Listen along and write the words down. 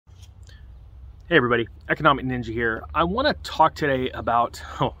Hey everybody, Economic Ninja here. I want to talk today about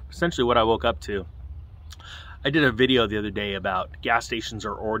essentially what I woke up to. I did a video the other day about gas stations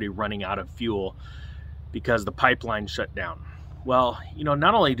are already running out of fuel because the pipeline shut down. Well, you know,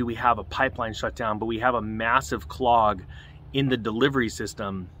 not only do we have a pipeline shut down, but we have a massive clog in the delivery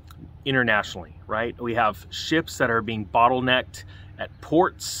system internationally, right? We have ships that are being bottlenecked at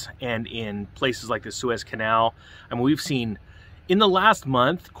ports and in places like the Suez Canal. I mean, we've seen in the last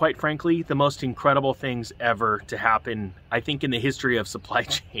month, quite frankly, the most incredible things ever to happen, I think, in the history of supply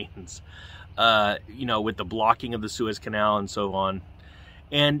chains, you know, with the blocking of the Suez Canal and so on.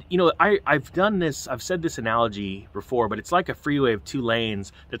 And, you know, I've done this, I've said this analogy before, but it's like a freeway of two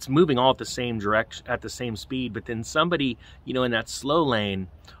lanes that's moving all at the same direction, at the same speed. But then somebody, you know, in that slow lane,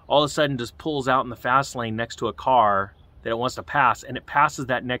 all of a sudden just pulls out in the fast lane next to a car that it wants to pass, and it passes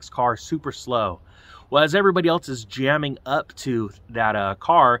that next car super slow. Well, as everybody else is jamming up to that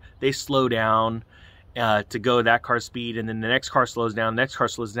car, they slow down to go that car's speed, and then the next car slows down, the next car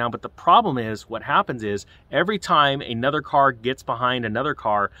slows down. But the problem is, what happens is, every time another car gets behind another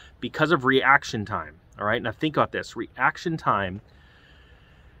car, because of reaction time, all right? Now think about this. Reaction time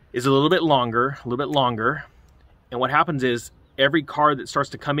is a little bit longer, and what happens is, every car that starts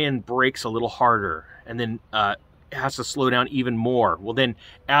to come in brakes a little harder, and then it has to slow down even more. Well, then,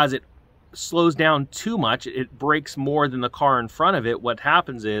 as it slows down too much, it brakes more than the car in front of it. What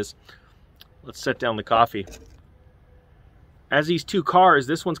happens is, let's set down the coffee. As these two cars,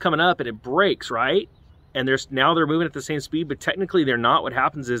 this one's coming up and it brakes, right? And now they're moving at the same speed, but technically they're not. What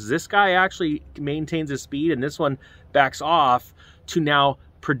happens is this guy actually maintains his speed and this one backs off to now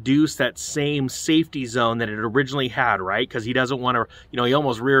produce that same safety zone that it originally had, right? Because he doesn't want to, you know, he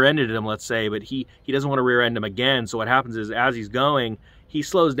almost rear-ended him, let's say, but he doesn't want to rear-end him again. So what happens is, as he's going, he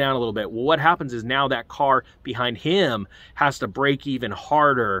slows down a little bit. Well, what happens is now that car behind him has to brake even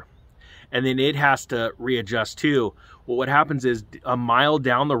harder, and then it has to readjust too. Well, what happens is, a mile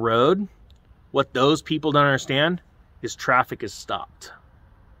down the road, what those people don't understand is traffic is stopped.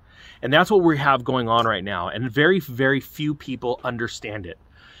 And that's what we have going on right now. And very, very few people understand it.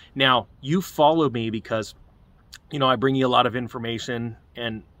 Now, you follow me because, you know, I bring you a lot of information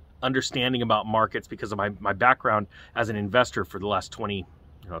and understanding about markets because of my background as an investor for the last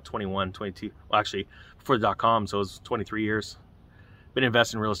 21, 22, well, actually, before the .com, so it was 23 years. Been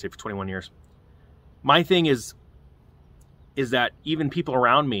investing in real estate for 21 years. My thing is that even people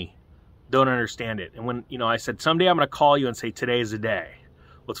around me don't understand it. And when, you know, I said, someday I'm going to call you and say, today's the day.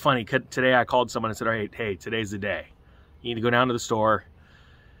 Well, it's funny, today I called someone and said, all right, hey, today's the day. You need to go down to the store.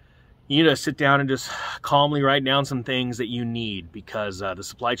 You need to sit down and just calmly write down some things that you need, because the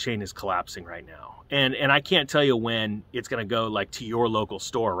supply chain is collapsing right now. And I can't tell you when it's going to go, like, to your local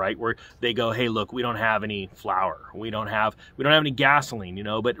store, right? Where they go, hey, look, we don't have any flour. We don't have any gasoline, you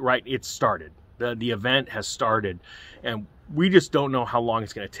know, but right, it's started. The event has started, and we just don't know how long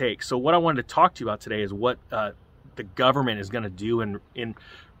it's going to take. So what I wanted to talk to you about today is what the government is going to do in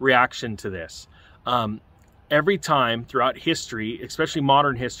reaction to this. Every time throughout history, especially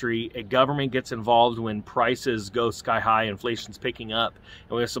modern history, a government gets involved when prices go sky high, inflation's picking up,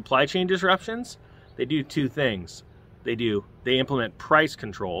 and we have supply chain disruptions, they do two things. They implement price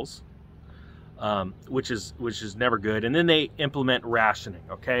controls, which is never good, and then they implement rationing.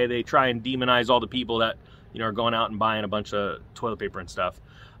 Okay, they try and demonize all the people that, you know, are going out and buying a bunch of toilet paper and stuff.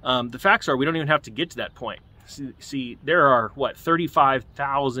 The facts are, we don't even have to get to that point. See, there are, what,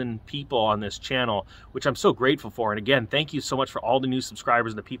 35,000 people on this channel, which I'm so grateful for. And again, thank you so much for all the new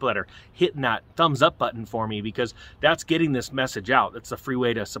subscribers and the people that are hitting that thumbs up button for me, because that's getting this message out. That's a free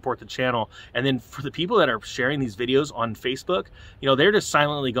way to support the channel. And then for the people that are sharing these videos on Facebook, you know, they're just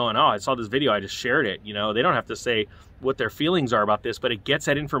silently going, oh, I saw this video, I just shared it. You know, they don't have to say what their feelings are about this, but it gets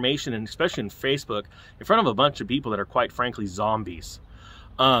that information, and especially in Facebook, in front of a bunch of people that are, quite frankly, zombies.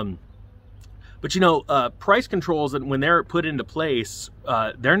 But, you know, price controls, that when they're put into place,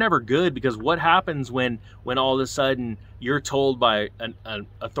 they're never good, because what happens when all of a sudden you're told by an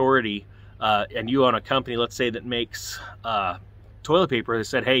authority, and you own a company, let's say, that makes toilet paper, they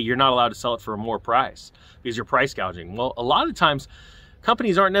said, hey, you're not allowed to sell it for a more price because you're price gouging. Well, a lot of times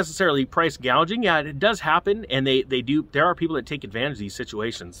companies aren't necessarily price gouging. Yeah, it does happen, and they do. There are people that take advantage of these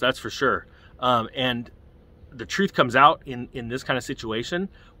situations, that's for sure. And the truth comes out in this kind of situation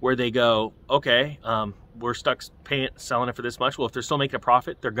where they go, okay, we're stuck selling it for this much. Well, if they're still making a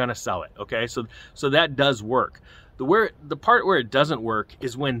profit, they're gonna sell it. Okay, so that does work. The part where it doesn't work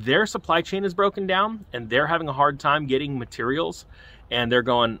is when their supply chain is broken down and they're having a hard time getting materials, and they're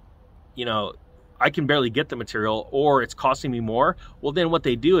going, you know, I can barely get the material, or it's costing me more. Well, then what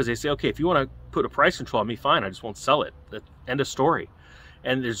they do is they say, okay, if you want to put a price control on me, fine, I just won't sell it. End of story.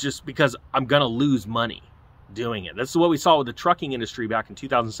 And there's just because I'm going to lose money doing it. This is what we saw with the trucking industry back in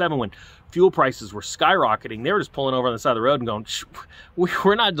 2007 when fuel prices were skyrocketing. They were just pulling over on the side of the road and going,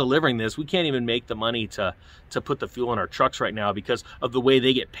 we're not delivering this. We can't even make the money to put the fuel in our trucks right now because of the way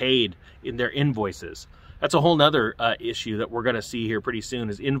they get paid in their invoices. That's a whole nother issue that we're going to see here pretty soon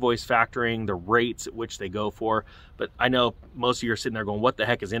is invoice factoring, the rates at which they go for. But I know most of you are sitting there going, what the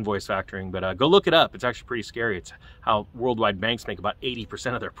heck is invoice factoring? But go look it up. It's actually pretty scary. It's how worldwide banks make about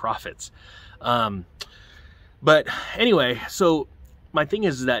 80% of their profits. But anyway, so my thing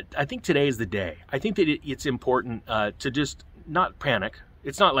is that I think today is the day. I think that it's important to just not panic.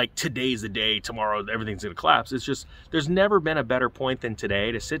 It's not like today's the day, tomorrow everything's going to collapse. It's just there's never been a better point than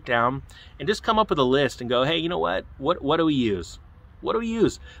today to sit down and just come up with a list and go, hey, you know what? What do we use? What do we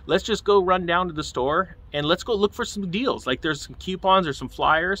use? Let's just go run down to the store and let's go look for some deals. Like there's some coupons or some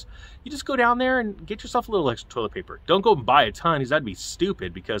flyers. You just go down there and get yourself a little extra toilet paper. Don't go and buy a ton because that'd be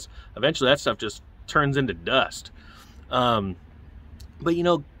stupid because eventually that stuff just turns into dust. But you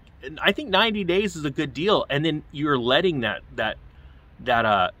know, I think 90 days is a good deal. And then you're letting the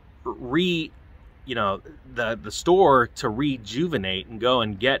store to rejuvenate and go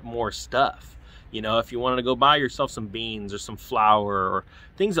and get more stuff. You know, if you wanted to go buy yourself some beans or some flour or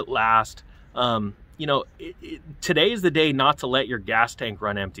things that last, you know, today is the day not to let your gas tank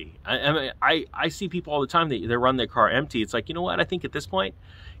run empty. I see people all the time that they run their car empty. It's like, you know what? I think at this point,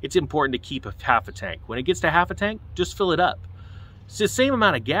 it's important to keep half a tank. When it gets to half a tank, just fill it up. It's the same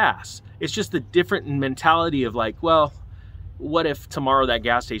amount of gas. It's just the different mentality of like, well, what if tomorrow that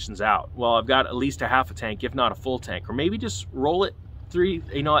gas station's out? Well, I've got at least a half a tank, if not a full tank, or maybe just roll it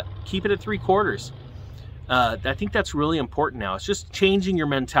keep it at 3/4. I think that's really important now. It's just changing your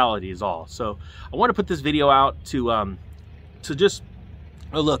mentality is all. So I want to put this video out to just,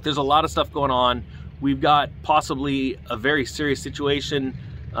 look, there's a lot of stuff going on. We've got possibly a very serious situation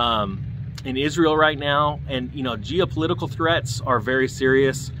in Israel right now. And, you know, geopolitical threats are very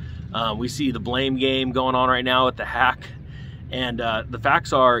serious. We see the blame game going on right now with the hack. And the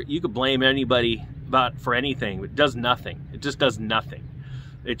facts are you could blame anybody for anything. It does nothing. It just does nothing.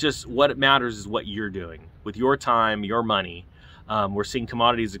 What it matters is what you're doing with your time, your money. We're seeing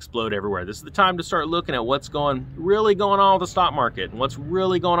commodities explode everywhere. This is the time to start looking at what's really going on with the stock market and what's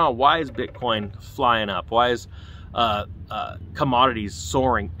really going on. Why is Bitcoin flying up? Why is commodities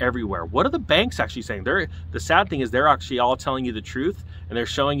soaring everywhere? What are the banks actually saying? The sad thing is they're actually all telling you the truth and they're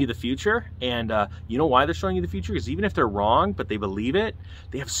showing you the future. And you know why they're showing you the future? Because even if they're wrong, but they believe it,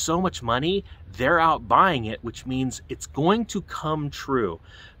 they have so much money, they're out buying it, which means it's going to come true.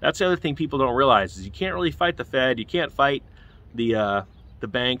 That's the other thing people don't realize is you can't really fight the Fed. You can't fight the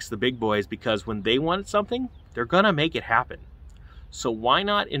banks, the big boys, because when they want something, they're gonna make it happen. So why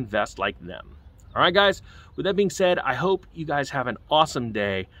not invest like them? All right, guys, with that being said, I hope you guys have an awesome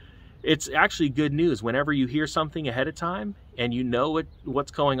day. It's actually good news. Whenever you hear something ahead of time and you know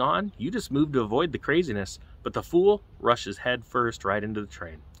what's going on, you just move to avoid the craziness. But the fool rushes head first right into the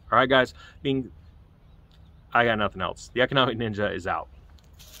train. All right, guys, I got nothing else. The Economic Ninja is out.